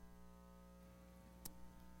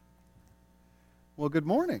Well, good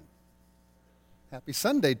morning. Happy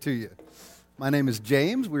Sunday to you. My name is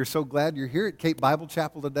James. We're so glad you're here at Cape Bible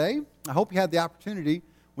Chapel today. I hope you had the opportunity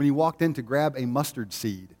when you walked in to grab a mustard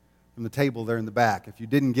seed from the table there in the back. If you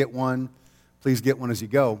didn't get one, please get one as you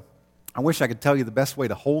go. I wish I could tell you the best way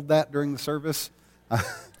to hold that during the service. Kind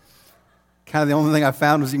of the only thing I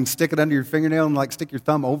found was you can stick it under your fingernail and stick your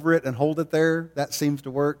thumb over it and hold it there. That seems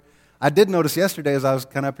to work. I did notice yesterday as I was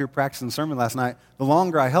kind of up here practicing the sermon last night, the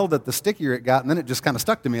longer I held it, the stickier it got, and then it just kind of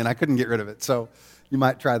stuck to me, and I couldn't get rid of it. So you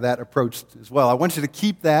might try that approach as well. I want you to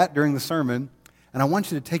keep that during the sermon, and I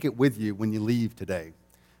want you to take it with you when you leave today.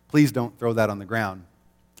 Please don't throw that on the ground,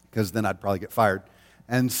 because then I'd probably get fired.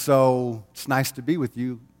 And so it's nice to be with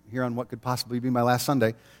you here on what could possibly be my last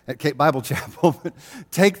Sunday at Cape Bible Chapel. But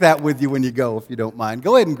take that with you when you go, if you don't mind.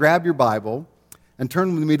 Go ahead and grab your Bible and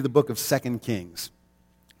turn with me to the book of 2 Kings.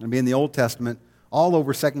 Going to be in the Old Testament, all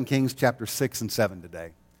over 2 Kings chapter 6 and 7 today.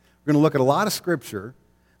 We're going to look at a lot of Scripture,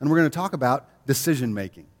 and we're going to talk about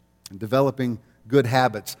decision-making and developing good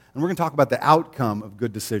habits. And we're going to talk about the outcome of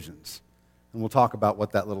good decisions. And we'll talk about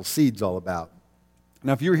what that little seed's all about.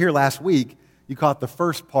 Now, if you were here last week, you caught the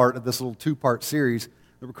first part of this little two-part series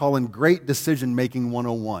that we're calling Great Decision-Making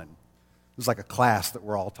 101. It was like a class that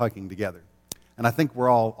we're all taking together. And I think we're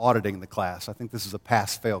all auditing the class. I think this is a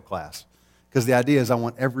pass-fail class. Because the idea is I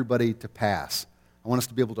want everybody to pass. I want us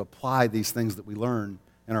to be able to apply these things that we learn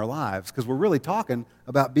in our lives. Because we're really talking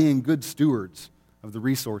about being good stewards of the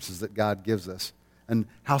resources that God gives us. And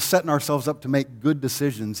how setting ourselves up to make good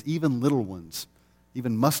decisions, even little ones,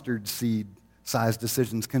 even mustard seed-sized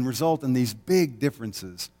decisions, can result in these big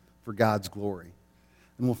differences for God's glory.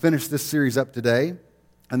 And we'll finish this series up today.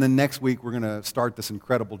 And then next week we're going to start this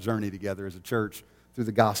incredible journey together as a church through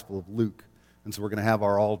the Gospel of Luke. And so we're going to have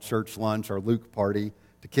our all-church lunch, our Luke party,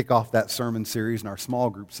 to kick off that sermon series in our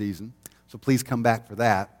small group season. So please come back for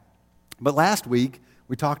that. But last week,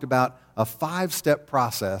 we talked about a 5-step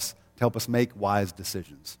process to help us make wise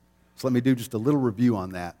decisions. So let me do just a little review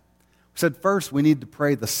on that. We said first we need to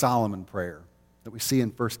pray the Solomon prayer that we see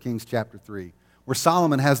in 1 Kings chapter 3, where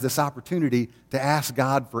Solomon has this opportunity to ask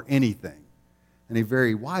God for anything. And he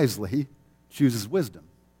very wisely chooses wisdom.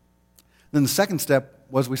 Then the second step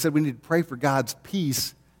was we said we need to pray for God's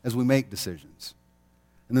peace as we make decisions.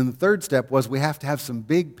 And then the third step was we have to have some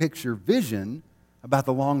big picture vision about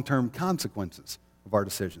the long-term consequences of our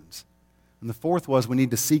decisions. And the fourth was we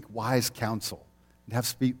need to seek wise counsel and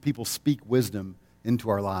have people speak wisdom into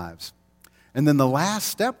our lives. And then the last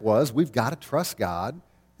step was we've got to trust God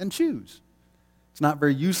and choose. It's not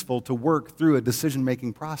very useful to work through a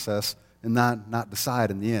decision-making process and not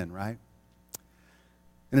decide in the end, right?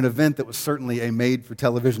 In an event that was certainly a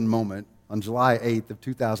made-for-television moment, on July 8th of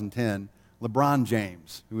 2010, LeBron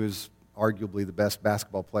James, who is arguably the best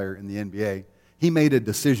basketball player in the NBA, he made a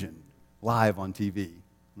decision live on TV. I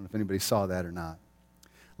don't know if anybody saw that or not.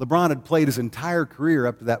 LeBron had played his entire career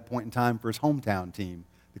up to that point in time for his hometown team,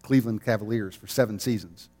 the Cleveland Cavaliers, for 7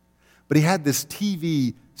 seasons. But he had this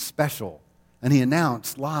TV special, and he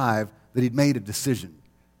announced live that he'd made a decision.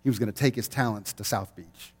 He was going to take his talents to South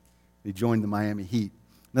Beach. He joined the Miami Heat.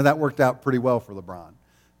 Now, that worked out pretty well for LeBron.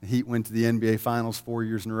 The Heat went to the NBA Finals 4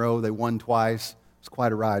 years in a row. They won twice. It was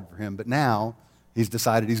quite a ride for him. But now, he's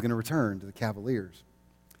decided he's going to return to the Cavaliers.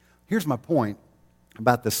 Here's my point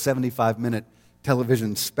about the 75-minute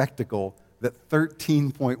television spectacle that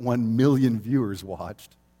 13.1 million viewers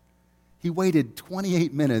watched. He waited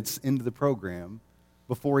 28 minutes into the program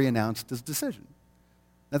before he announced his decision.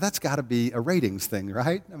 Now, that's got to be a ratings thing,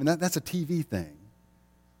 right? I mean, that's a TV thing.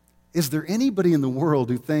 Is there anybody in the world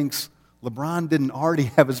who thinks LeBron didn't already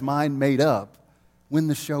have his mind made up when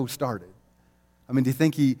the show started? I mean, do you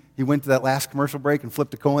think he went to that last commercial break and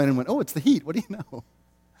flipped a coin and went, oh, it's the Heat, what do you know?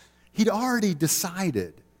 He'd already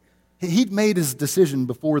decided. He'd made his decision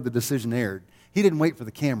before the decision aired. He didn't wait for the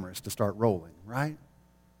cameras to start rolling, right?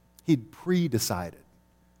 He'd pre-decided.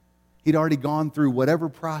 He'd already gone through whatever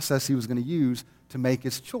process he was going to use to make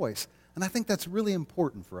his choice. And I think that's really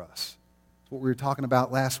important for us. What we were talking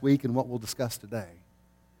about last week and what we'll discuss today.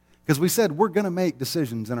 Because we said we're going to make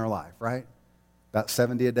decisions in our life, right? About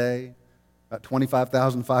 70 a day, about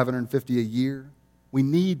 25,550 a year. We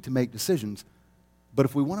need to make decisions. But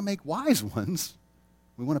if we want to make wise ones,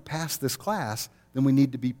 we want to pass this class, then we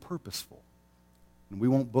need to be purposeful. And we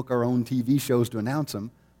won't book our own TV shows to announce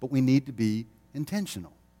them, but we need to be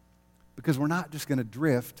intentional. Because we're not just going to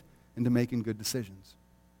drift into making good decisions.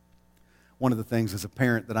 One of the things as a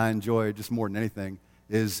parent that I enjoy just more than anything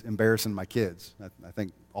is embarrassing my kids. I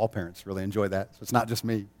think all parents really enjoy that, so it's not just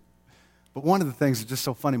me. But one of the things that's just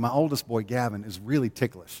so funny, my oldest boy, Gavin, is really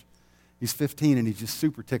ticklish. He's 15 and he's just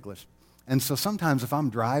super ticklish. And so sometimes if I'm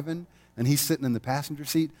driving and he's sitting in the passenger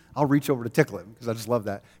seat, I'll reach over to tickle him because I just love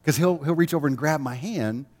that. Because he'll reach over and grab my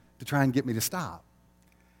hand to try and get me to stop.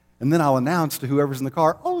 And then I'll announce to whoever's in the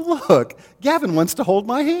car, oh, look, Gavin wants to hold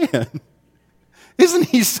my hand. Isn't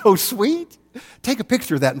he so sweet? Take a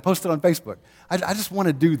picture of that and post it on Facebook. I just want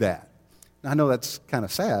to do that. Now, I know that's kind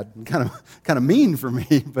of sad and kind of mean for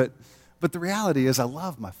me, but the reality is I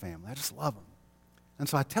love my family. I just love them. And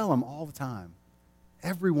so I tell them all the time,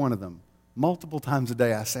 every one of them, multiple times a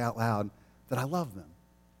day, I say out loud that I love them.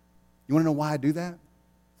 You want to know why I do that?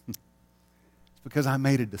 It's because I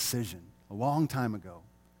made a decision a long time ago,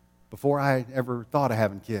 before I ever thought of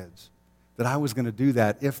having kids, that I was going to do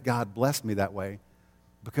that if God blessed me that way,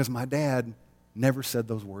 because my dad never said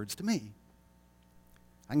those words to me.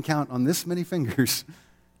 I can count on this many fingers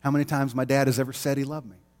how many times my dad has ever said he loved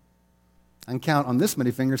me. I can count on this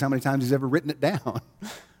many fingers how many times he's ever written it down.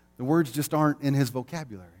 The words just aren't in his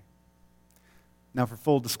vocabulary. Now, for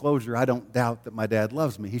full disclosure, I don't doubt that my dad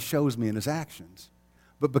loves me. He shows me in his actions.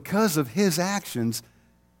 But because of his actions,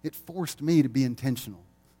 it forced me to be intentional.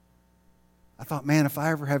 I thought, man, if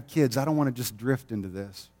I ever have kids, I don't want to just drift into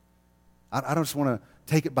this. I don't just want to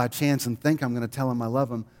take it by chance and think I'm going to tell them I love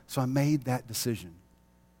them. So I made that decision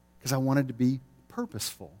because I wanted to be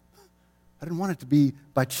purposeful. I didn't want it to be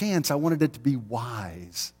by chance. I wanted it to be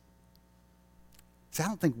wise. See, I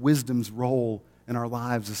don't think wisdom's role in our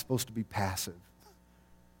lives is supposed to be passive.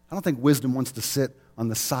 I don't think wisdom wants to sit on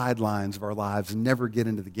the sidelines of our lives and never get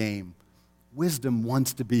into the game. Wisdom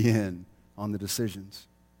wants to be in on the decisions.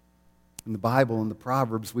 In the Bible, in the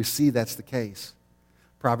Proverbs, we see that's the case.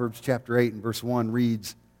 Proverbs chapter 8 and verse 1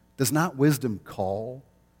 reads, "Does not wisdom call,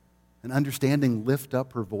 and understanding lift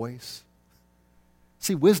up her voice?"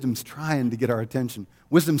 See, wisdom's trying to get our attention.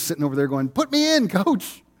 Wisdom's sitting over there going, put me in,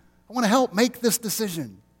 coach. I want to help make this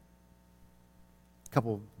decision. A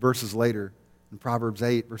couple verses later, in Proverbs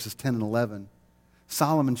 8, verses 10 and 11,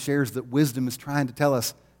 Solomon shares that wisdom is trying to tell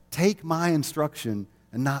us, take my instruction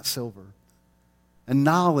and not silver, and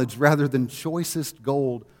knowledge rather than choicest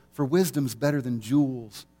gold, for wisdom's better than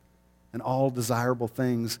jewels, and all desirable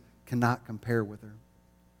things cannot compare with her.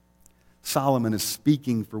 Solomon is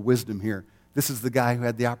speaking for wisdom here. This is the guy who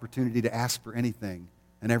had the opportunity to ask for anything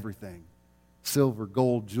and everything, silver,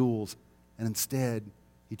 gold, jewels, and instead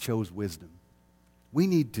he chose wisdom. We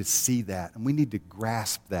need to see that, and we need to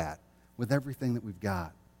grasp that with everything that we've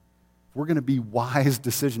got. If we're going to be wise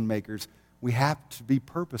decision makers, we have to be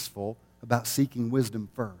purposeful about seeking wisdom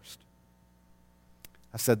first.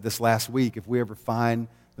 I said this last week, if we ever find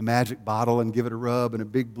the magic bottle and give it a rub and a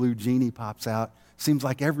big blue genie pops out, seems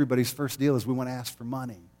like everybody's first deal is we want to ask for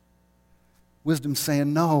money. Wisdom's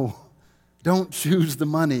saying, no, don't choose the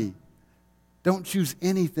money. Don't choose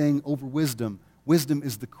anything over wisdom. Wisdom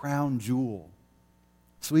is the crown jewel.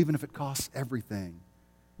 So even if it costs everything,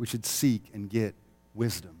 we should seek and get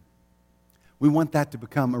wisdom. We want that to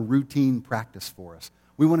become a routine practice for us.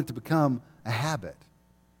 We want it to become a habit.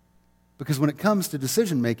 Because when it comes to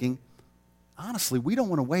decision making, honestly, we don't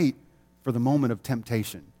want to wait for the moment of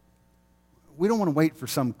temptation. We don't want to wait for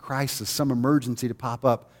some crisis, some emergency to pop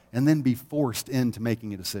up and then be forced into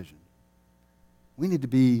making a decision. We need to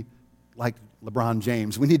be like LeBron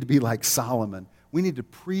James. We need to be like Solomon. We need to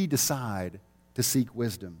pre-decide to seek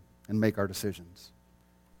wisdom and make our decisions.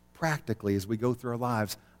 Practically, as we go through our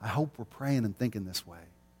lives, I hope we're praying and thinking this way.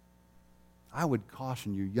 I would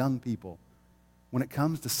caution you, young people, when it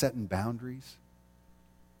comes to setting boundaries,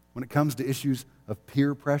 when it comes to issues of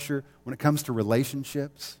peer pressure, when it comes to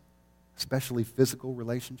relationships, especially physical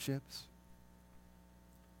relationships,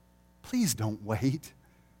 please don't wait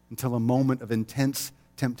until a moment of intense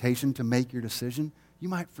temptation to make your decision. You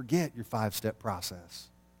might forget your 5-step process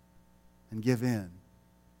and give in,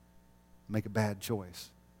 make a bad choice.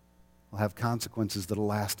 It'll have consequences that'll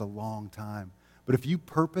last a long time. But if you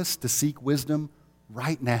purpose to seek wisdom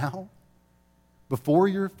right now, before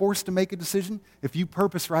you're forced to make a decision, if you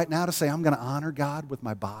purpose right now to say, I'm going to honor God with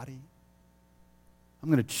my body, I'm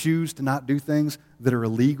going to choose to not do things that are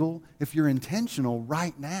illegal. If you're intentional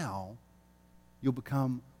right now, you'll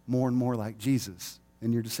become more and more like Jesus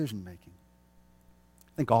in your decision making.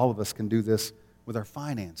 I think all of us can do this with our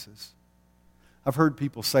finances. I've heard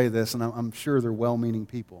people say this, and I'm sure they're well-meaning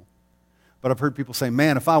people. But I've heard people say,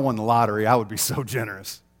 man, if I won the lottery, I would be so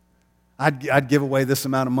generous. I'd give away this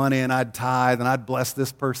amount of money, and I'd tithe, and I'd bless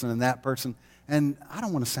this person and that person. And I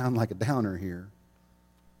don't want to sound like a downer here.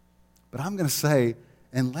 But I'm going to say,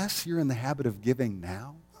 unless you're in the habit of giving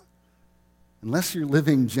now, unless you're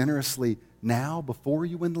living generously now before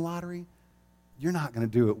you win the lottery, you're not going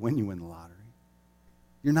to do it when you win the lottery.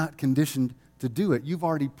 You're not conditioned to do it. You've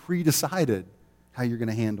already pre-decided how you're going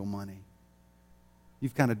to handle money.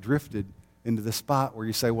 You've kind of drifted into the spot where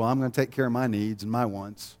you say, well, I'm going to take care of my needs and my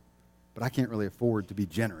wants, but I can't really afford to be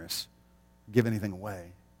generous, give anything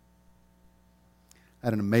away. I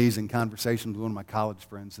had an amazing conversation with one of my college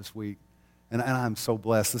friends this week, and I'm so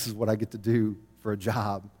blessed. This is what I get to do for a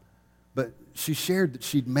job. But she shared that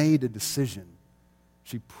she'd made a decision.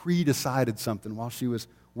 She pre-decided something while she was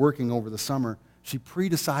working over the summer. She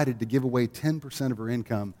pre-decided to give away 10% of her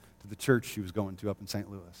income to the church she was going to up in St.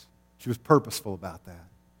 Louis. She was purposeful about that.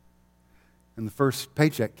 And the first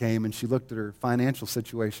paycheck came, and she looked at her financial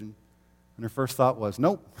situation, and her first thought was,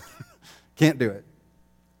 nope, can't do it.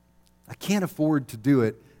 I can't afford to do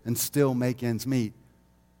it and still make ends meet.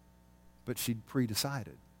 But she'd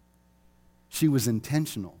pre-decided. She was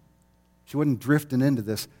intentional. She wasn't drifting into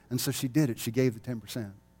this, and so she did it. She gave the 10%.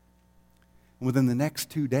 And within the next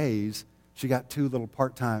 2 days, she got 2 little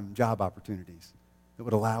part-time job opportunities that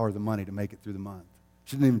would allow her the money to make it through the month.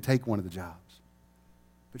 She didn't even take one of the jobs.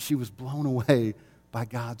 But she was blown away by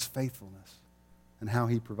God's faithfulness and how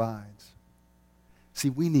He provides. See,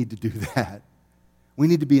 we need to do that. We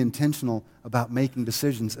need to be intentional about making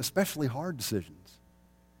decisions, especially hard decisions.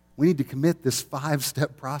 We need to commit this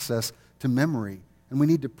 5-step process to memory, and we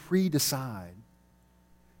need to pre-decide.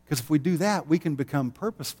 Because if we do that, we can become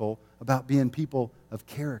purposeful about being people of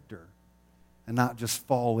character and not just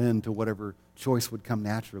fall into whatever choice would come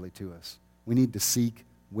naturally to us. We need to seek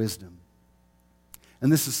wisdom.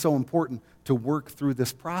 And this is so important to work through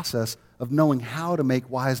this process of knowing how to make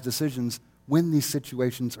wise decisions when these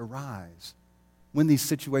situations arise, when these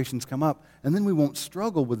situations come up. And then we won't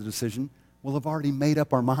struggle with the decision. We'll have already made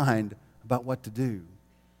up our mind about what to do.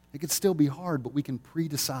 It could still be hard, but we can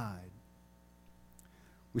pre-decide.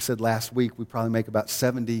 We said last week we probably make about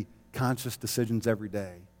 70 conscious decisions every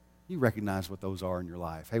day. You recognize what those are in your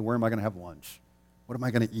life. Hey, where am I going to have lunch? What am I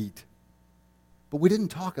going to eat? But we didn't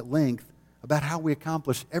talk at length about how we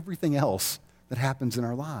accomplish everything else that happens in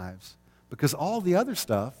our lives, because all the other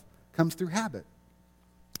stuff comes through habit.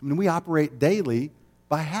 I mean, we operate daily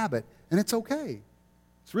by habit, and it's okay.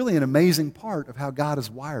 It's really an amazing part of how God has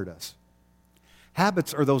wired us.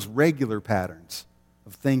 Habits are those regular patterns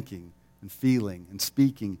of thinking and feeling and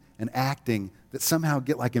speaking and acting that somehow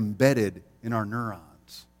get like embedded in our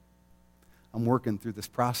neurons. I'm working through this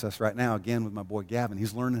process right now, again, with my boy Gavin.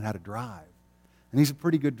 He's learning how to drive, and he's a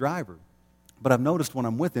pretty good driver. But I've noticed when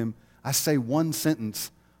I'm with him, I say one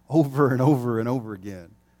sentence over and over and over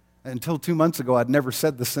again. Until 2 months ago, I'd never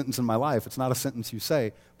said this sentence in my life. It's not a sentence you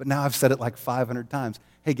say, but now I've said it like 500 times.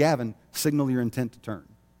 Hey, Gavin, signal your intent to turn.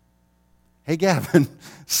 Hey, Gavin,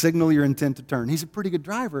 signal your intent to turn. He's a pretty good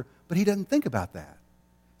driver, but he doesn't think about that.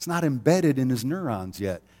 It's not embedded in his neurons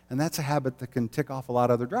yet, and that's a habit that can tick off a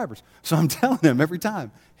lot of other drivers. So I'm telling him every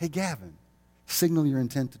time, hey, Gavin, signal your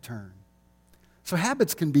intent to turn. So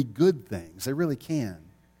habits can be good things. They really can.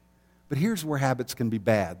 But here's where habits can be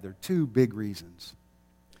bad. There are 2 big reasons.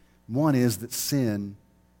 One is that sin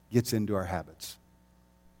gets into our habits.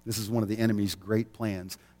 This is one of the enemy's great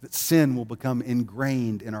plans, that sin will become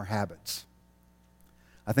ingrained in our habits.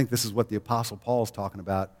 I think this is what the Apostle Paul is talking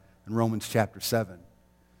about in Romans chapter 7.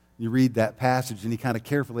 You read that passage, and he kind of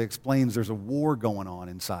carefully explains there's a war going on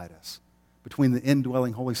inside us between the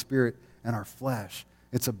indwelling Holy Spirit and our flesh.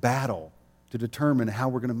 It's a battle to determine how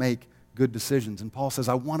we're going to make good decisions. And Paul says,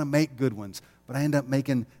 I want to make good ones, but I end up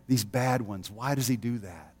making these bad ones. Why does he do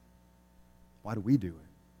that? Why do we do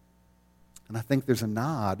it? And I think there's a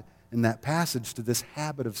nod in that passage to this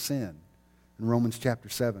habit of sin in Romans chapter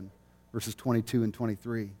 7, verses 22 and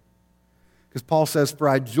 23. Because Paul says, for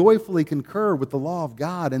I joyfully concur with the law of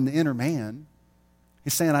God in the inner man.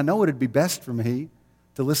 He's saying, I know it would be best for me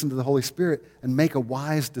to listen to the Holy Spirit and make a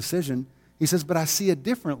wise decision. He says, but I see a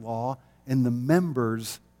different law in the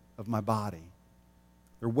members of my body.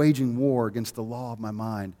 They're waging war against the law of my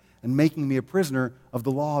mind and making me a prisoner of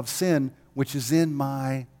the law of sin which is in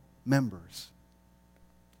my members.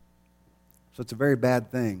 So it's a very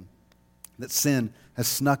bad thing that sin has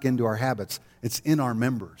snuck into our habits. It's in our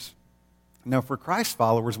members. Now, for Christ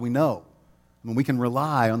followers, we know. I mean, we can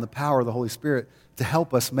rely on the power of the Holy Spirit to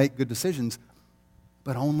help us make good decisions,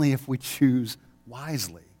 but only if we choose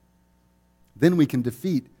wisely. Then we can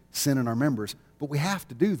defeat sin in our members, but we have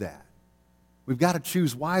to do that. We've got to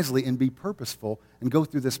choose wisely and be purposeful and go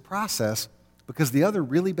through this process, because the other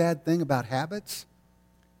really bad thing about habits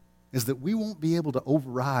is that we won't be able to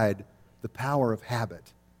override the power of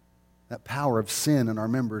habit, that power of sin in our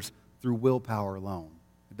members, through willpower alone.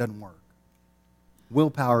 It doesn't work.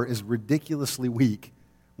 Willpower is ridiculously weak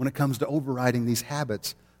when it comes to overriding these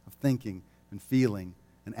habits of thinking and feeling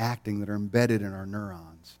and acting that are embedded in our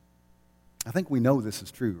neurons. I think we know this is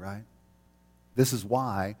true, right? This is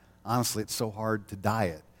why honestly, it's so hard to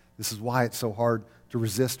diet. This is why it's so hard to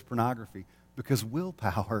resist pornography, because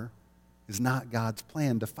willpower is not God's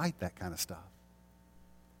plan to fight that kind of stuff.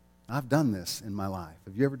 I've done this in my life.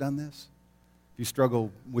 Have you ever done this? If you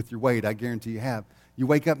struggle with your weight, I guarantee you have. You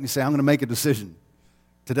wake up and you say, I'm going to make a decision.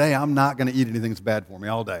 Today, I'm not going to eat anything that's bad for me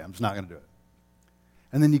all day. I'm just not going to do it.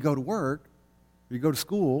 And then you go to work, or you go to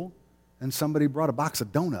school, and somebody brought a box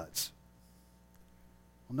of donuts.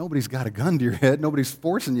 Well, nobody's got a gun to your head. Nobody's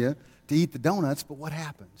forcing you to eat the donuts, but what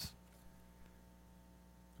happens?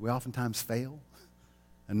 We oftentimes fail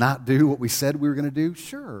and not do what we said we were going to do?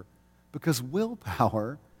 Sure, because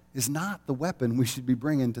willpower is not the weapon we should be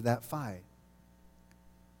bringing to that fight.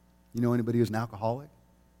 You know anybody who's an alcoholic?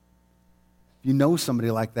 If you know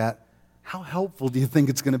somebody like that, how helpful do you think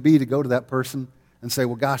it's going to be to go to that person and say,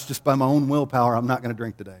 well, gosh, just by my own willpower, I'm not going to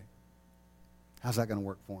drink today? How's that going to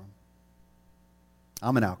work for them?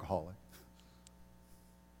 I'm an alcoholic.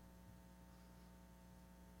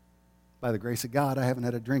 By the grace of God, I haven't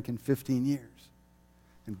had a drink in 15 years.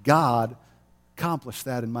 And God accomplished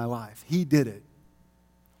that in my life. He did it,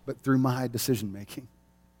 but through my decision making.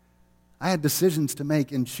 I had decisions to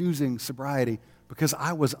make in choosing sobriety because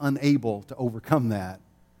I was unable to overcome that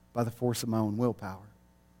by the force of my own willpower.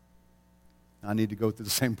 I need to go through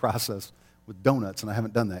the same process with donuts, and I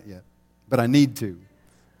haven't done that yet. But I need to.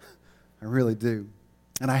 I really do.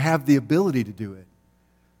 And I have the ability to do it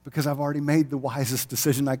because I've already made the wisest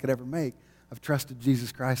decision I could ever make. I've trusted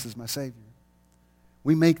Jesus Christ as my Savior.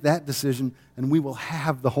 We make that decision, and we will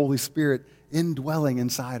have the Holy Spirit indwelling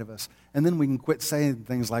inside of us. And then we can quit saying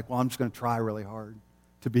things like, well, I'm just going to try really hard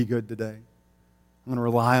to be good today. I'm going to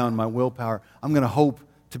rely on my willpower. I'm going to hope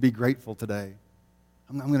to be grateful today.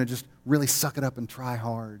 I'm going to just really suck it up and try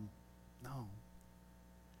hard. No.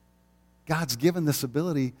 God's given this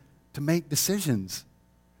ability to make decisions,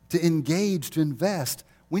 to engage, to invest.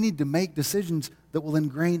 We need to make decisions that will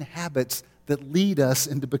ingrain habits that lead us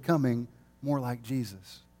into becoming more like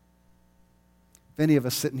Jesus. If any of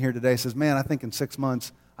us sitting here today says, man, I think in 6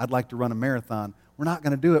 months I'd like to run a marathon, we're not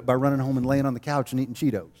going to do it by running home and laying on the couch and eating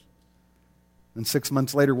Cheetos. And 6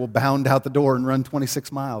 months later, we'll bound out the door and run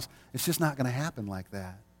 26 miles. It's just not going to happen like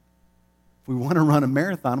that. If we want to run a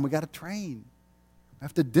marathon, we've got to train. We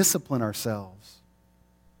have to discipline ourselves.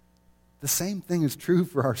 The same thing is true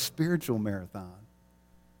for our spiritual marathon.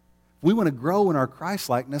 If we want to grow in our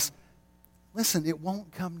Christ-likeness, listen, it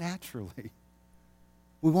won't come naturally.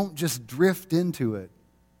 We won't just drift into it.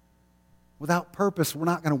 Without purpose, we're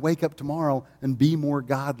not going to wake up tomorrow and be more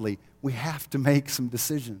godly. We have to make some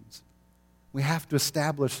decisions. We have to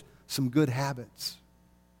establish some good habits.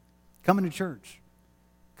 Coming to church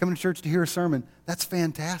to hear a sermon, that's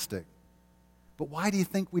fantastic. But why do you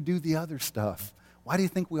think we do the other stuff? Why do you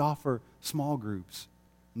think we offer small groups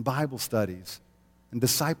and Bible studies and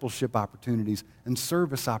discipleship opportunities and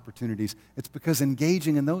service opportunities? It's because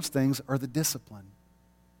engaging in those things are the discipline.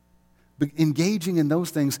 Engaging in those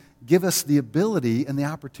things give us the ability and the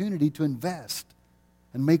opportunity to invest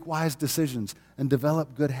and make wise decisions and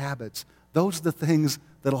develop good habits. Those are the things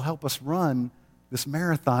that will help us run this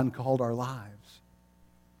marathon called our lives.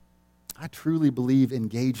 I truly believe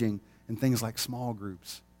engaging in things like small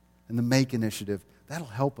groups and the MAKE initiative, that'll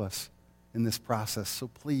help us in this process. So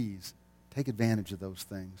please, take advantage of those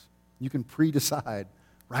things. You can pre-decide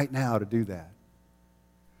right now to do that.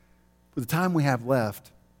 For the time we have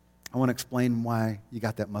left, I want to explain why you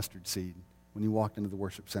got that mustard seed when you walked into the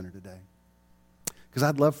worship center today. Because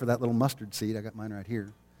I'd love for that little mustard seed, I got mine right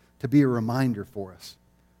here, to be a reminder for us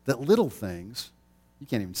that little things, you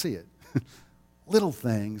can't even see it, little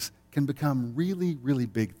things can become really, really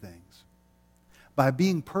big things. By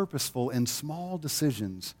being purposeful in small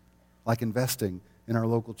decisions, like investing in our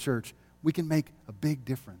local church, we can make a big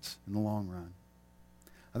difference in the long run.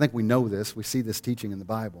 I think we know this. We see this teaching in the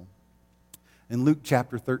Bible. In Luke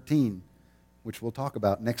chapter 13, which we'll talk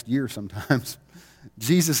about next year sometimes,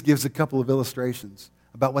 Jesus gives a couple of illustrations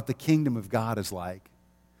about what the kingdom of God is like.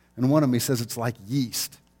 And one of them, he says it's like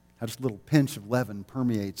yeast, how just a little pinch of leaven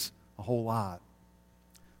permeates a whole lot.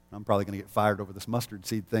 I'm probably going to get fired over this mustard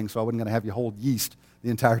seed thing, so I wasn't going to have you hold yeast the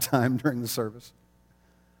entire time during the service.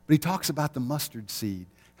 But he talks about the mustard seed,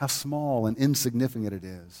 how small and insignificant it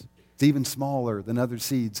is. It's even smaller than other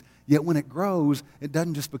seeds. Yet when it grows, it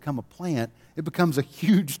doesn't just become a plant, it becomes a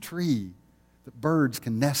huge tree that birds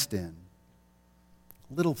can nest in.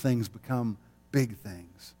 Little things become big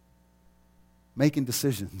things. Making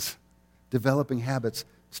decisions, developing habits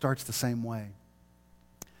starts the same way.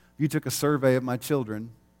 If you took a survey of my children,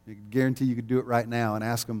 I guarantee you could do it right now and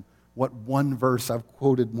ask them what one verse I've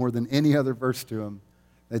quoted more than any other verse to them.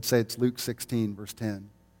 They'd say it's Luke 16, verse 10.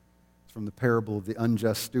 It's from the parable of the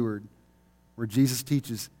unjust steward, where Jesus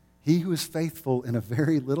teaches, he who is faithful in a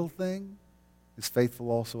very little thing is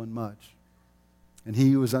faithful also in much. And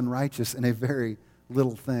he who is unrighteous in a very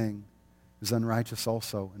little thing is unrighteous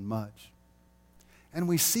also in much. And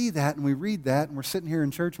we see that and we read that and we're sitting here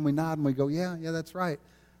in church and we nod and we go, yeah, that's right.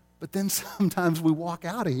 But then sometimes we walk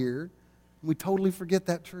out of here and we totally forget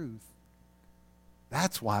that truth.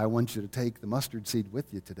 That's why I want you to take the mustard seed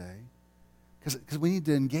with you today. Because we need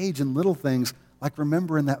to engage in little things like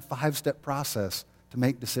remembering that 5-step process to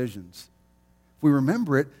make decisions. If we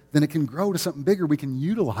remember it, then it can grow to something bigger. We can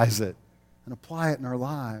utilize it and apply it in our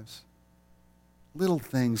lives. Little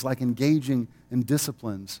things like engaging in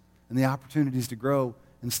disciplines and the opportunities to grow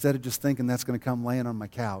instead of just thinking that's going to come laying on my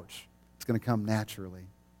couch. It's going to come naturally.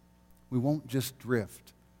 We won't just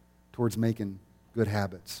drift towards making good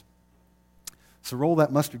habits. So roll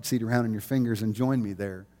that mustard seed around in your fingers and join me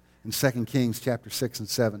there in 2 Kings chapter 6 and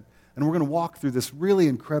 7. And we're going to walk through this really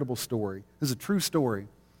incredible story. This is a true story.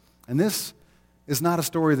 And this is not a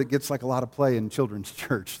story that gets like a lot of play in children's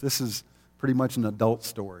church. This is pretty much an adult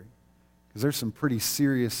story. Because there's some pretty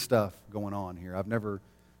serious stuff going on here. I've never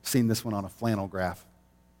seen this one on a flannel graph.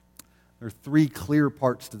 There are 3 clear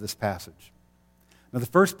parts to this passage. Now, the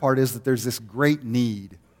first part is that there's this great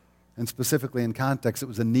need. And specifically in context, it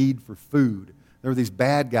was a need for food. There were these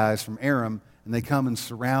bad guys from Aram, and they come and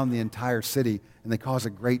surround the entire city, and they cause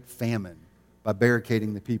a great famine by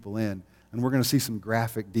barricading the people in. And we're going to see some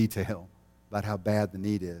graphic detail about how bad the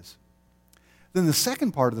need is. Then the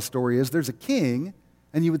second part of the story is there's a king,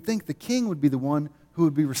 and you would think the king would be the one who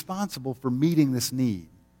would be responsible for meeting this need,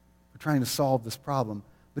 for trying to solve this problem,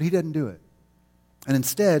 but he doesn't do it. And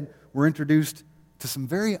instead, we're introduced to some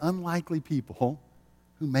very unlikely people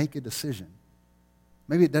who make a decision.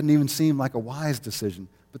 Maybe it doesn't even seem like a wise decision,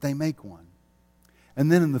 but they make one. And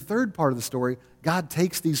then in the third part of the story, God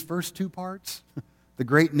takes these first 2 parts, the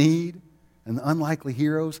great need and the unlikely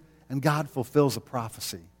heroes, and God fulfills a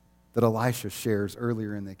prophecy that Elisha shares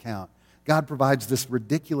earlier in the account. God provides this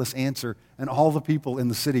ridiculous answer, and all the people in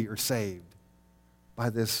the city are saved by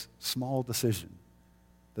this small decision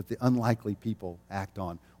that the unlikely people act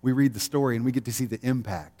on. We read the story and we get to see the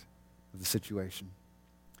impact of the situation.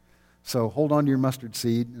 So hold on to your mustard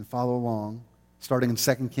seed and follow along, starting in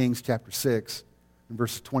 2 Kings chapter 6 and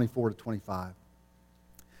verses 24 to 25.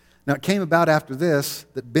 Now it came about after this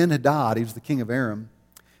that Ben-Hadad, he was the king of Aram,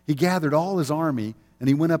 he gathered all his army and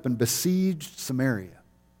he went up and besieged Samaria.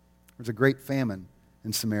 There was a great famine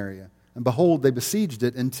in Samaria. And behold, they besieged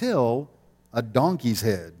it until a donkey's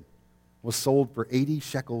head was sold for 80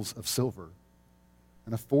 shekels of silver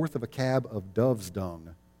and a fourth of a cab of dove's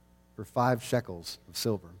dung for 5 shekels of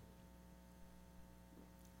silver.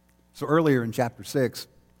 So earlier in chapter 6,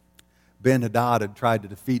 Ben-Hadad had tried to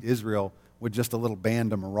defeat Israel with just a little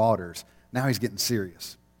band of marauders. Now he's getting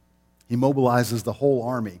serious. He mobilizes the whole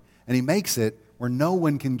army, and he makes it where no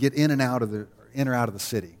one can get in or out of the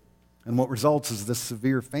city. And what results is this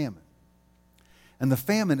severe famine. And the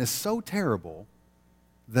famine is so terrible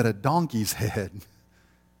that a donkey's head,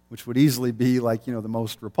 which would easily be like, the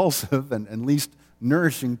most repulsive and least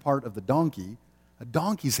nourishing part of the donkey, a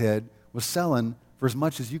donkey's head was selling for as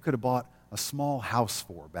much as you could have bought a small house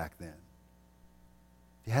for back then.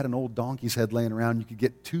 If you had an old donkey's head laying around, you could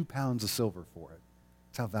get 2 pounds of silver for it.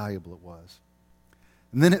 That's how valuable it was.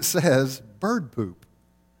 And then it says bird poop.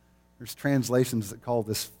 There's translations that call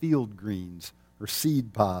this field greens or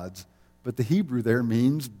seed pods, but the Hebrew there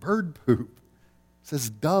means bird poop. It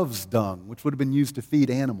says dove's dung, which would have been used to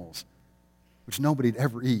feed animals, which nobody'd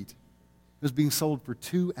ever eat. It was being sold for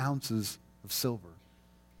 2 ounces of silver.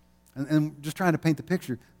 And just trying to paint the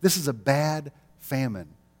picture, this is a bad famine.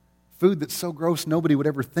 Food that's so gross nobody would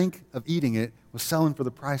ever think of eating it was selling for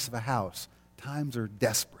the price of a house. Times are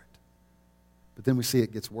desperate. But then we see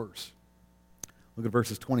it gets worse. Look at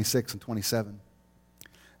verses 26 and 27.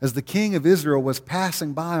 As the king of Israel was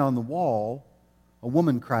passing by on the wall, a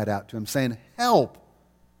woman cried out to him, saying, "Help,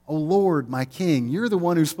 O Lord, my king. You're the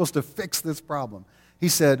one who's supposed to fix this problem." He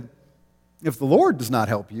said, "If the Lord does not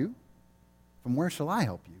help you, from where shall I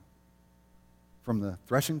help you? From the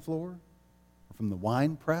threshing floor? Or from the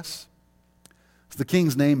wine press?" So the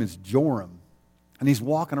king's name is Joram, and he's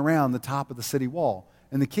walking around the top of the city wall.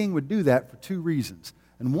 And the king would do that for 2 reasons.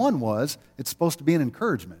 And one was, it's supposed to be an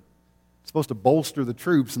encouragement. It's supposed to bolster the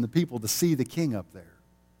troops and the people to see the king up there.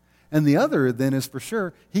 And the other then is for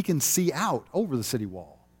sure, he can see out over the city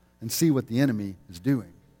wall and see what the enemy is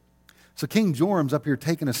doing. So King Joram's up here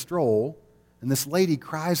taking a stroll, and this lady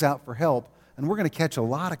cries out for help, and we're going to catch a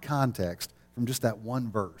lot of context from just that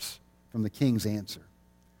one verse from the king's answer.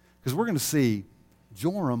 Because we're going to see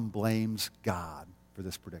Joram blames God for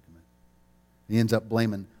this predicament. He ends up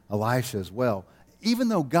blaming Elisha as well. Even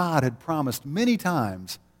though God had promised many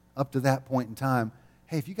times up to that point in time,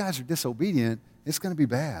 hey, if you guys are disobedient, it's going to be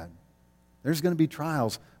bad. There's going to be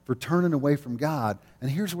trials for turning away from God. And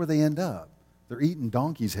here's where they end up. They're eating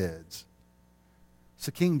donkeys' heads.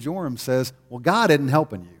 So King Joram says, well, God isn't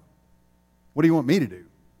helping you. What do you want me to do?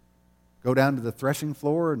 Go down to the threshing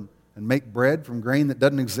floor and make bread from grain that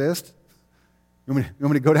doesn't exist? You want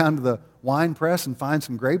me to go down to the wine press and find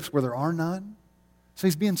some grapes where there are none? So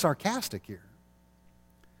he's being sarcastic here.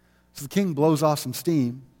 So the king blows off some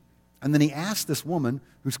steam, and then he asks this woman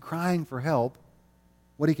who's crying for help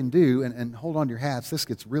what he can do. And hold on to your hats, this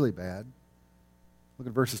gets really bad. Look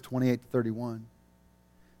at verses 28 to 31.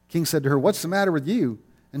 The king said to her, what's the matter with you?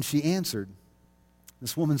 And she answered,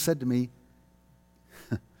 this woman said to me,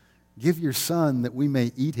 give your son that we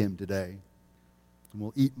may eat him today, and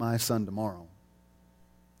we'll eat my son tomorrow.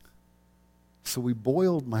 So we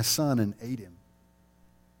boiled my son and ate him.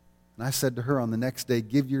 And I said to her on the next day,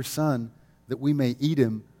 give your son that we may eat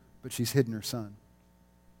him, but she's hidden her son.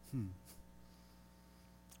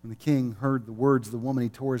 When the king heard the words of the woman, he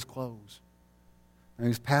tore his clothes. And he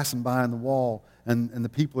was passing by on the wall, and the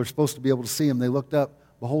people are supposed to be able to see him. They looked up.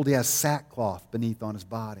 Behold, he has sackcloth beneath on his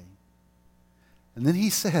body. And then he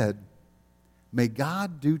said, may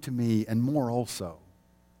God do to me and more also,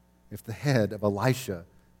 if the head of Elisha,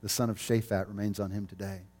 the son of Shaphat, remains on him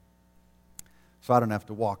today. So I don't have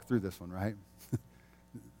to walk through this one, right?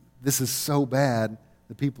 This is so bad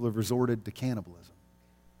that people have resorted to cannibalism.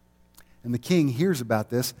 And the king hears about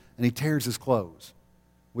this, and he tears his clothes,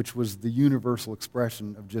 which was the universal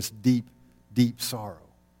expression of just deep, deep sorrow.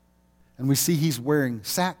 And we see he's wearing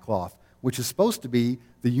sackcloth, which is supposed to be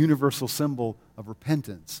the universal symbol of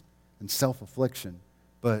repentance and self-affliction.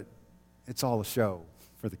 But it's all a show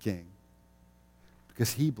for the king,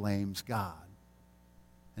 because he blames God.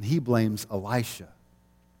 And he blames Elisha.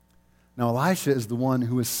 Now, Elisha is the one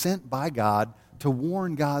who is sent by God to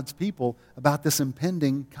warn God's people about this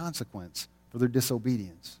impending consequence for their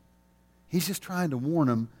disobedience. He's just trying to warn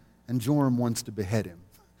them, and Joram wants to behead him.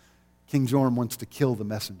 King Joram wants to kill the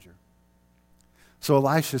messenger. So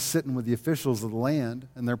Elisha's sitting with the officials of the land,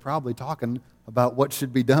 and they're probably talking about what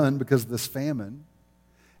should be done because of this famine.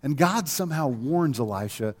 And God somehow warns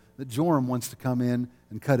Elisha that Joram wants to come in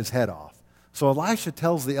and cut his head off. So Elisha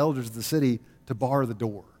tells the elders of the city to bar the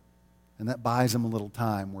door. And that buys him a little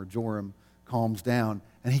time where Joram calms down.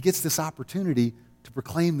 And he gets this opportunity to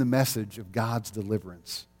proclaim the message of God's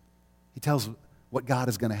deliverance. He tells what God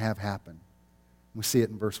is going to have happen. We see it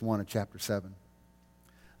in verse 1 of chapter 7.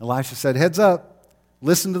 Elisha said, heads up,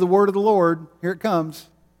 listen to the word of the Lord. Here it comes.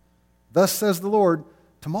 Thus says the Lord,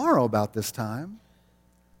 tomorrow about this time,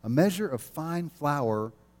 a measure of fine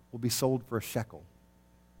flour will be sold for a shekel,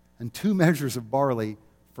 and 2 measures of barley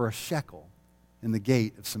for a shekel in the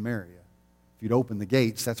gate of Samaria. If you'd open the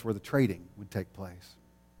gates, that's where the trading would take place.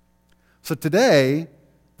 So today,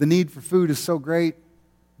 the need for food is so great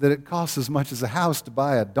that it costs as much as a house to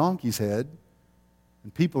buy a donkey's head,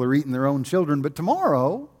 and people are eating their own children. But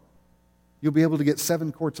tomorrow, you'll be able to get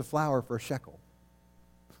 7 quarts of flour for a shekel.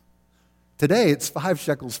 Today, it's 5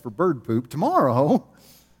 shekels for bird poop. Tomorrow,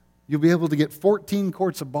 you'll be able to get 14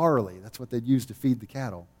 quarts of barley. That's what they'd use to feed the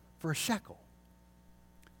cattle, for a shekel.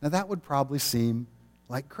 Now, that would probably seem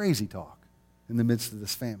like crazy talk in the midst of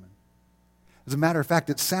this famine. As a matter of fact,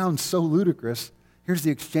 it sounds so ludicrous. Here's the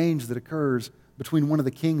exchange that occurs between one of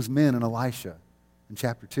the king's men and Elisha in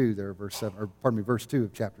chapter 2, there, verse 2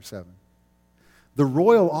 of chapter 7. The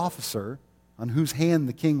royal officer on whose hand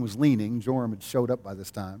the king was leaning, Joram had showed up by this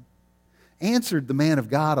time, answered the man of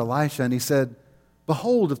God, Elisha, and he said,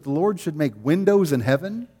 behold, if the Lord should make windows in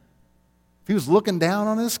heaven, if he was looking down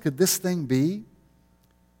on us, could this thing be?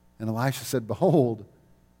 And Elisha said, behold,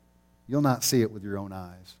 you'll not see it with your own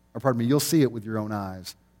eyes. You'll see it with your own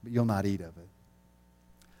eyes, but you'll not eat of it.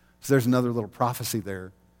 So there's another little prophecy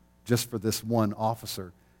there just for this one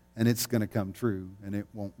officer, and it's going to come true, and it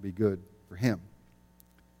won't be good for him.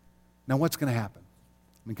 Now, what's going to happen?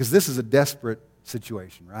 Because this is a desperate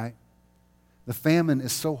situation, right? The famine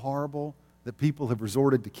is so horrible that people have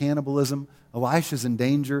resorted to cannibalism. Elisha's in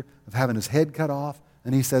danger of having his head cut off,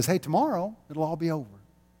 and he says, hey, tomorrow it'll all be over.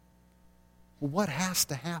 Well, what has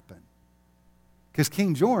to happen? Because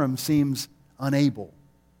King Joram seems unable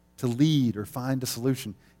to lead or find a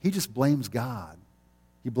solution. He just blames God.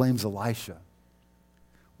 He blames Elisha.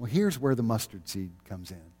 Well, here's where the mustard seed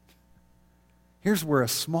comes in. Here's where a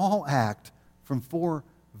small act from 4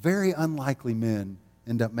 very unlikely men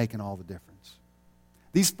end up making all the difference.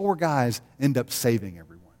 These 4 guys end up saving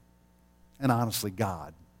everyone. And honestly,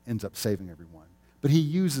 God ends up saving everyone. But he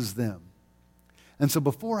uses them. And so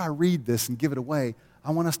before I read this and give it away,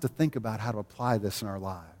 I want us to think about how to apply this in our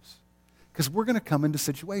lives. Because we're going to come into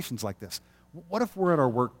situations like this. What if we're at our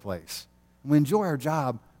workplace and we enjoy our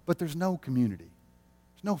job, but there's no community?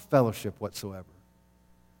 There's no fellowship whatsoever.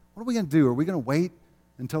 What are we going to do? Are we going to wait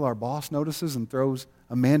until our boss notices and throws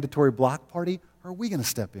a mandatory block party? Or are we going to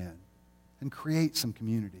step in and create some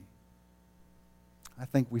community? I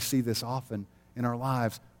think we see this often in our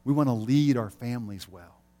lives. We want to lead our families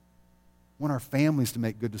well. We want our families to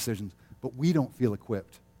make good decisions, but we don't feel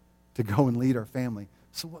equipped to go and lead our family.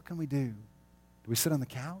 So what can we do? Do we sit on the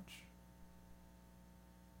couch?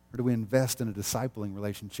 Or do we invest in a discipling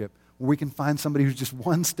relationship where we can find somebody who's just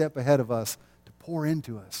one step ahead of us to pour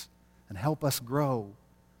into us and help us grow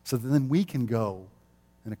so that then we can go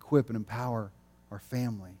and equip and empower our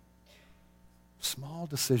family? Small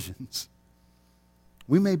decisions.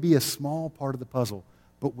 We may be a small part of the puzzle,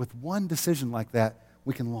 but with one decision like that,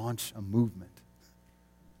 we can launch a movement.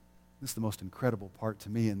 This is the most incredible part to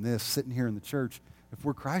me in this, sitting here in the church. If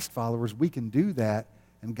we're Christ followers, we can do that,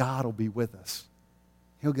 and God will be with us.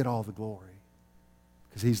 He'll get all the glory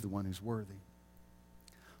because he's the one who's worthy.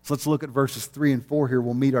 So let's look at verses 3 and 4 here.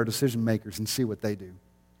 We'll meet our decision makers and see what they do.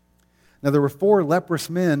 Now there were 4 leprous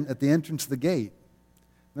men at the entrance of the gate.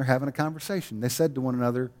 They're having a conversation. They said to one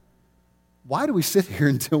another, "Why do we sit here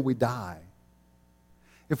until we die?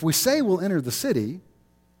 If we say we'll enter the city,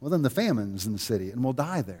 well then the famine's in the city and we'll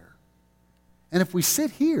die there. And if we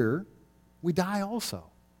sit here, we die also."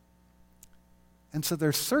 And so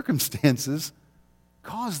their circumstances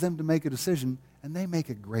cause them to make a decision, and they make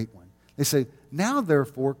a great one. They say, "Now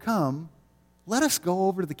therefore come, let us go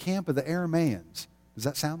over to the camp of the Arameans." Does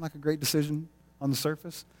that sound like a great decision on the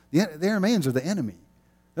surface? The Arameans are the enemy.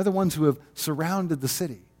 They're the ones who have surrounded the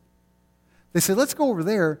city. They say, "Let's go over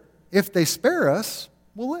there. If they spare us,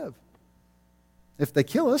 we'll live. If they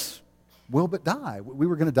kill us, we'll but die." We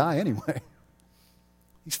were going to die anyway.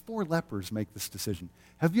 These 4 lepers make this decision.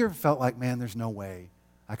 Have you ever felt like, man, there's no way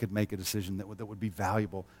I could make a decision that would be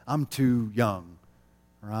valuable? I'm too young,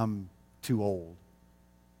 or I'm too old,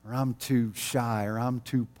 or I'm too shy, or I'm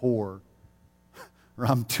too poor, or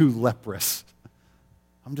I'm too leprous.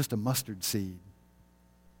 I'm just a mustard seed.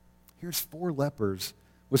 Here's 4 lepers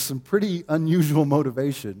with some pretty unusual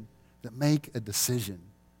motivation that make a decision.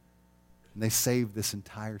 And they save this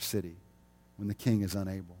entire city when the king is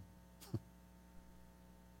unable.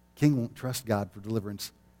 King won't trust God for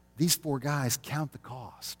deliverance. These 4 guys count the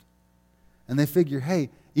cost. And they figure,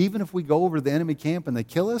 hey, even if we go over to the enemy camp and they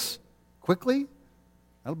kill us quickly,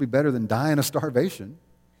 that'll be better than dying of starvation.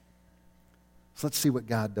 So let's see what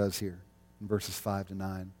God does here in verses 5 to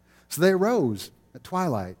 9. So they arose at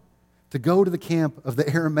twilight to go to the camp of the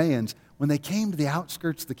Arameans. When they came to the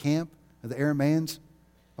outskirts of the camp of the Arameans,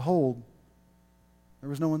 behold, there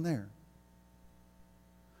was no one there.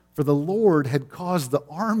 For the Lord had caused the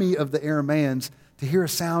army of the Arameans to hear a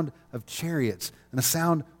sound of chariots and a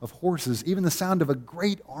sound of horses, even the sound of a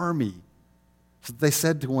great army. So they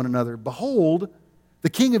said to one another, "Behold, the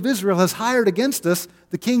king of Israel has hired against us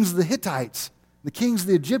the kings of the Hittites, the kings of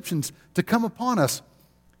the Egyptians, to come upon us."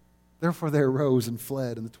 Therefore they arose and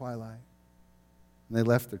fled in the twilight. And they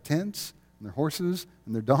left their tents and their horses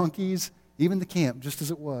and their donkeys, even the camp, just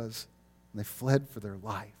as it was. And they fled for their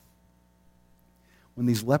life. When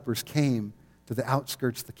these lepers came to the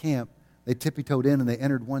outskirts of the camp, they tippy-toed in and they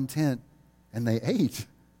entered one tent, and they ate,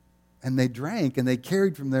 and they drank, and they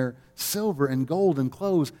carried from their silver and gold and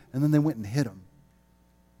clothes, and then they went and hid them.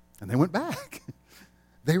 And they went back.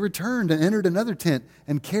 They returned and entered another tent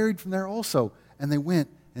and carried from there also, and they went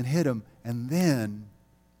and hid them. And then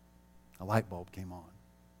a light bulb came on.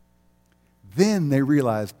 Then they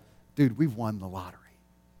realized, dude, we've won the lottery.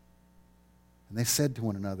 And they said to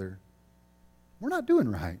one another, "We're not doing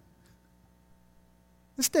right.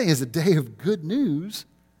 This day is a day of good news,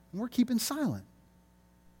 and we're keeping silent.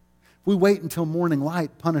 If we wait until morning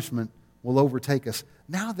light, punishment will overtake us.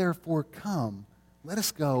 Now, therefore, come, let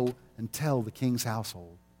us go and tell the king's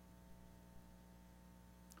household."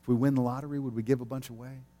 If we win the lottery, would we give a bunch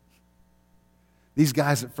away? These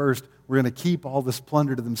guys at first were going to keep all this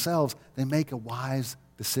plunder to themselves. They make a wise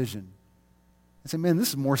decision. They say, man, this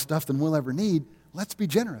is more stuff than we'll ever need. Let's be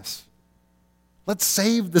generous. Let's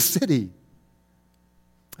save the city.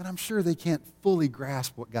 And I'm sure they can't fully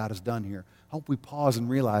grasp what God has done here. I hope we pause and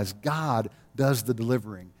realize God does the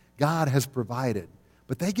delivering. God has provided.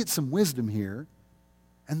 But they get some wisdom here,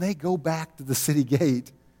 and they go back to the city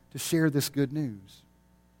gate to share this good news.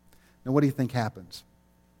 Now, what do you think happens?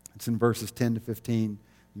 It's in verses 10 to 15.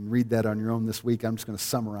 You can read that on your own this week. I'm just going to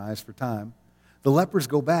summarize for time. The lepers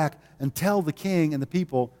go back and tell the king and the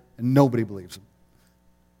people, and nobody believes them.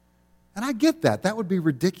 And I get that. That would be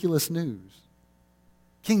ridiculous news.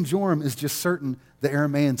 King Joram is just certain the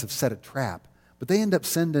Arameans have set a trap, but they end up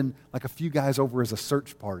sending like a few guys over as a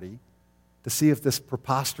search party to see if this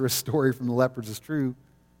preposterous story from the lepers is true.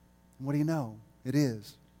 And what do you know? It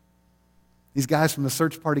is. These guys from the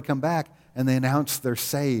search party come back and they announce they're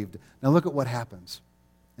saved. Now look at what happens.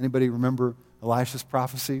 Anybody remember Elisha's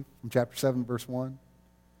prophecy from chapter 7, verse 1?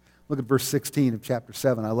 Look at verse 16 of chapter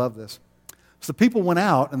 7. I love this. So the people went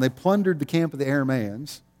out and they plundered the camp of the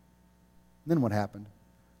Arameans. And then what happened?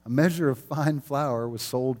 A measure of fine flour was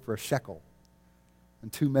sold for a shekel,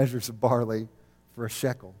 and 2 measures of barley for a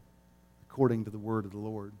shekel, according to the word of the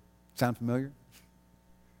Lord. Sound familiar?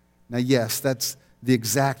 Now, yes, that's the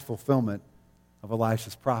exact fulfillment of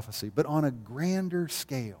Elisha's prophecy, but on a grander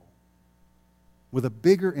scale, with a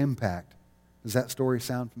bigger impact. Does that story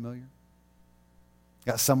sound familiar?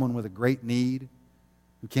 Got someone with a great need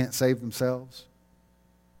who can't save themselves,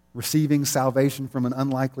 receiving salvation from an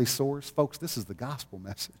unlikely source. Folks, this is the gospel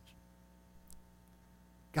message.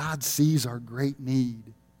 God sees our great need.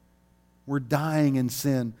 We're dying in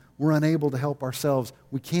sin. We're unable to help ourselves.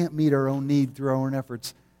 We can't meet our own need through our own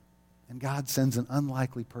efforts. And God sends an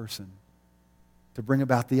unlikely person to bring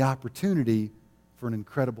about the opportunity for an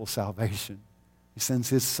incredible salvation. He sends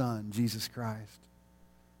His Son, Jesus Christ.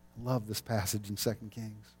 I love this passage in 2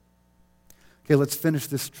 Kings. Okay, let's finish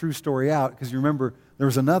this true story out, because you remember there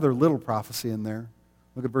was another little prophecy in there.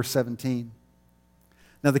 Look at verse 17.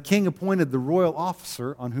 Now the king appointed the royal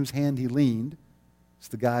officer on whose hand he leaned, it's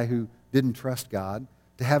the guy who didn't trust God,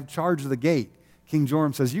 to have charge of the gate. King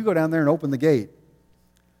Joram says, you go down there and open the gate.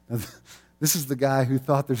 Now, this is the guy who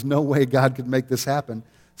thought there's no way God could make this happen.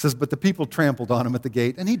 Says, but the people trampled on him at the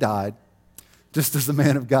gate, and he died, just as the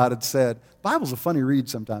man of God had said. The Bible's a funny read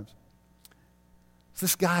sometimes.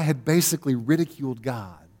 This guy had basically ridiculed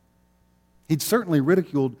God. He'd certainly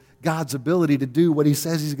ridiculed God's ability to do what He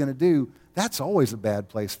says He's going to do. That's always a bad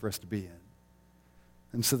place for us to be in.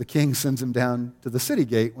 And so the king sends him down to the city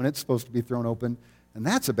gate when it's supposed to be thrown open, and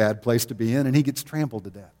that's a bad place to be in, and he gets trampled to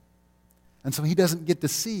death. And so he doesn't get to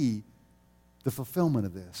see the fulfillment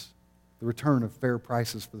of this, the return of fair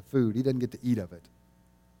prices for the food. He doesn't get to eat of it.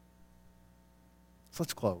 So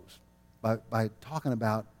let's close by talking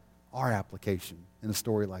about our application in a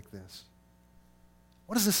story like this.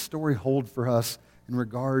 What does this story hold for us in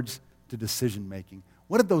regards to decision making?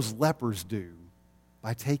 What did those lepers do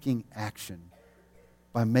by taking action,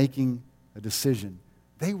 by making a decision?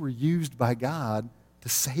 They were used by God to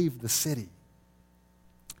save the city.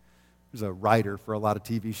 There's a writer for a lot of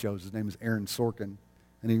TV shows. His name is Aaron Sorkin,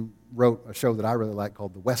 and he wrote a show that I really like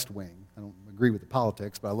called The West Wing. I don't agree with the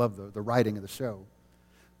politics, but I love the writing of the show.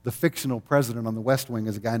 The fictional president on The West Wing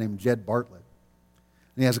is a guy named Jed Bartlett.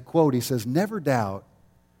 And he has a quote. He says, "Never doubt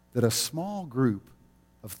that a small group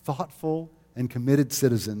of thoughtful and committed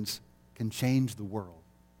citizens can change the world."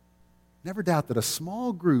 Never doubt that a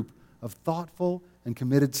small group of thoughtful and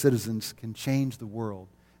committed citizens can change the world.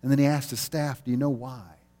 And then he asked his staff, do you know why?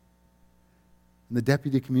 And the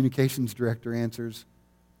deputy communications director answers,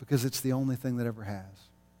 because it's the only thing that ever has.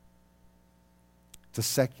 It's a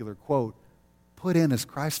secular quote. Put in as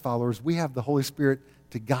Christ followers, we have the Holy Spirit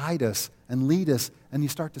to guide us and lead us, and you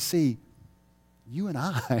start to see you and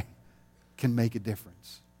I can make a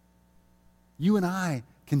difference. You and I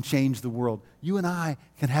can change the world. You and I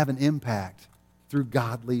can have an impact through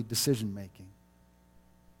godly decision making.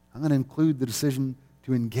 I'm going to include the decision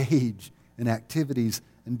to engage in activities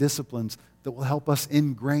and disciplines that will help us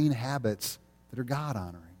ingrain habits that are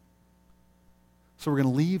God-honoring. So we're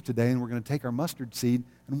going to leave today and we're going to take our mustard seed,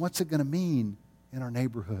 and what's it going to mean in our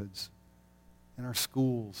neighborhoods, in our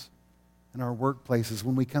schools, in our workplaces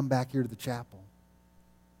when we come back here to the chapel?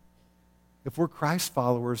 If we're Christ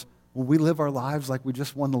followers, will we live our lives like we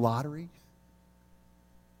just won the lottery?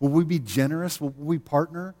 Will we be generous? Will we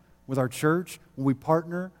partner with our church? Will we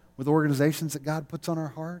partner with organizations that God puts on our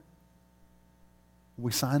heart? Will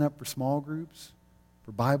we sign up for small groups,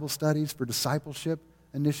 for Bible studies, for discipleship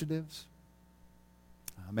initiatives?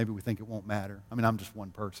 Maybe we think it won't matter. I mean, I'm just one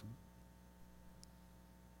person.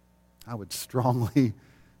 I would strongly,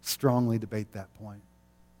 strongly debate that point.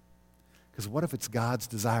 Because what if it's God's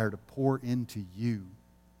desire to pour into you,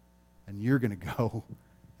 and you're going to go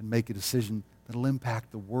and make a decision that'll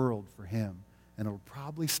impact the world for Him, and it'll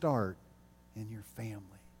probably start in your family.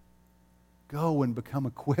 Go and become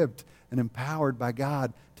equipped and empowered by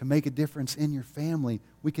God to make a difference in your family.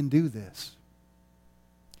 We can do this.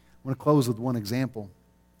 I want to close with one example,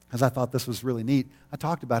 as I thought this was really neat. I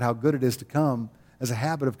talked about how good it is to come as a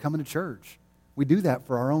habit of coming to church. We do that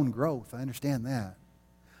for our own growth. I understand that.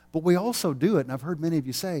 But we also do it, and I've heard many of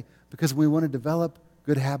you say, because we want to develop good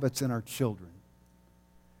good habits in our children.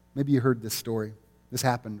 Maybe you heard this story. This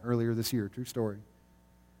happened earlier this year, true story.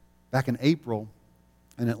 Back in April,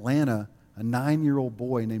 in Atlanta, a 9-year-old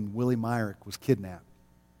boy named Willie Myrick was kidnapped.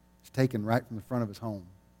 He was taken right from the front of his home.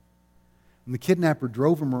 And the kidnapper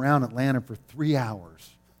drove him around Atlanta for 3 hours.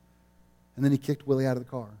 And then he kicked Willie out of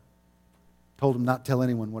the car. Told him not to tell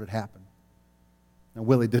anyone what had happened. Now,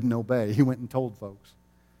 Willie didn't obey. He went and told folks.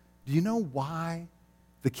 Do you know why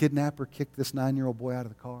the kidnapper kicked this 9-year-old boy out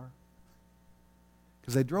of the car?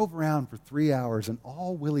 Because they drove around for 3 hours, and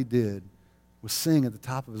all Willie did was sing at the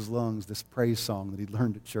top of his lungs this praise song that he'd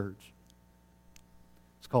learned at church.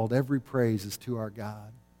 It's called Every Praise is to Our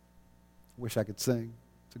God. I wish I could sing.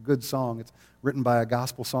 It's a good song. It's written by a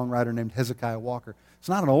gospel songwriter named Hezekiah Walker. It's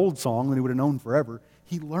not an old song that he would have known forever.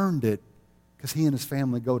 He learned it because he and his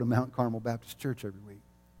family go to Mount Carmel Baptist Church every week.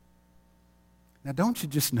 Now, don't you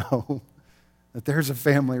just know that there's a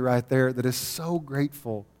family right there that is so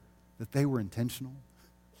grateful that they were intentional?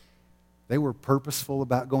 They were purposeful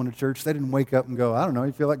about going to church. They didn't wake up and go, I don't know,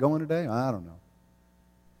 you feel like going today? I don't know.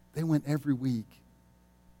 They went every week,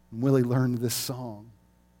 and Willie learned this song,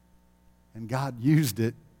 and God used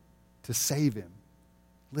it to save him,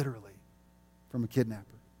 literally, from a kidnapper.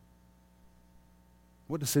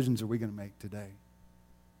 What decisions are we going to make today,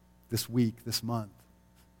 this week, this month?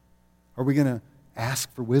 Are we going to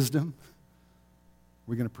ask for wisdom?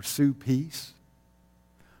 Are we going to pursue peace?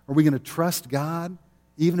 Are we going to trust God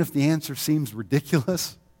even if the answer seems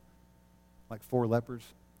ridiculous? Like 4 lepers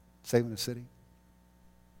saving a city?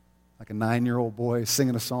 Like a 9-year-old boy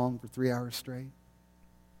singing a song for 3 hours straight?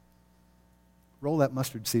 Roll that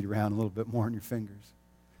mustard seed around a little bit more in your fingers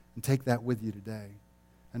and take that with you today.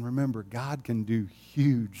 And remember, God can do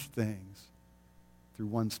huge things through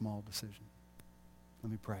one small decision.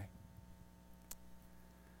 Let me pray.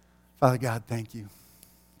 Father God, thank you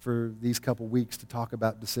for these couple weeks to talk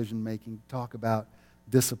about decision making, talk about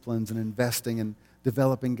disciplines and investing and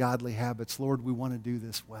developing godly habits. Lord, we want to do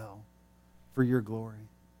this well for your glory.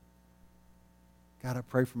 God, I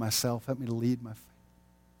pray for myself. Help me to lead my family.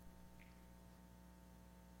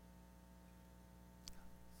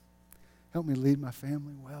 Help me lead my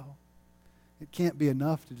family well. It can't be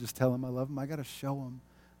enough to just tell them I love them. I got to show them,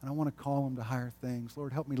 and I want to call them to higher things.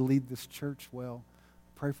 Lord, help me to lead this church well.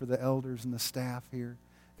 Pray for the elders and the staff here.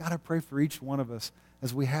 God, I pray for each one of us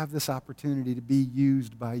as we have this opportunity to be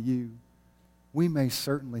used by you. We may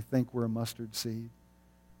certainly think we're a mustard seed.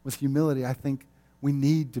 With humility, I think we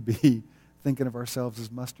need to be thinking of ourselves as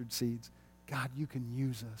mustard seeds. God, you can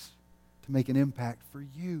use us to make an impact for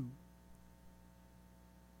you.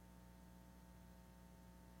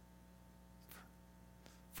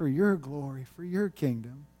 For your glory, for your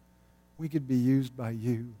kingdom, we could be used by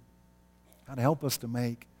you. God, help us to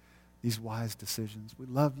make these wise decisions. We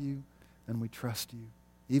love you and we trust you,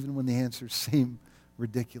 even when the answers seem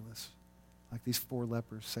ridiculous, like these 4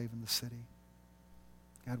 lepers saving the city.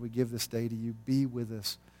 God, we give this day to you. Be with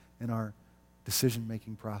us in our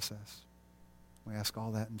decision-making process. We ask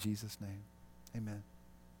all that in Jesus' name. Amen.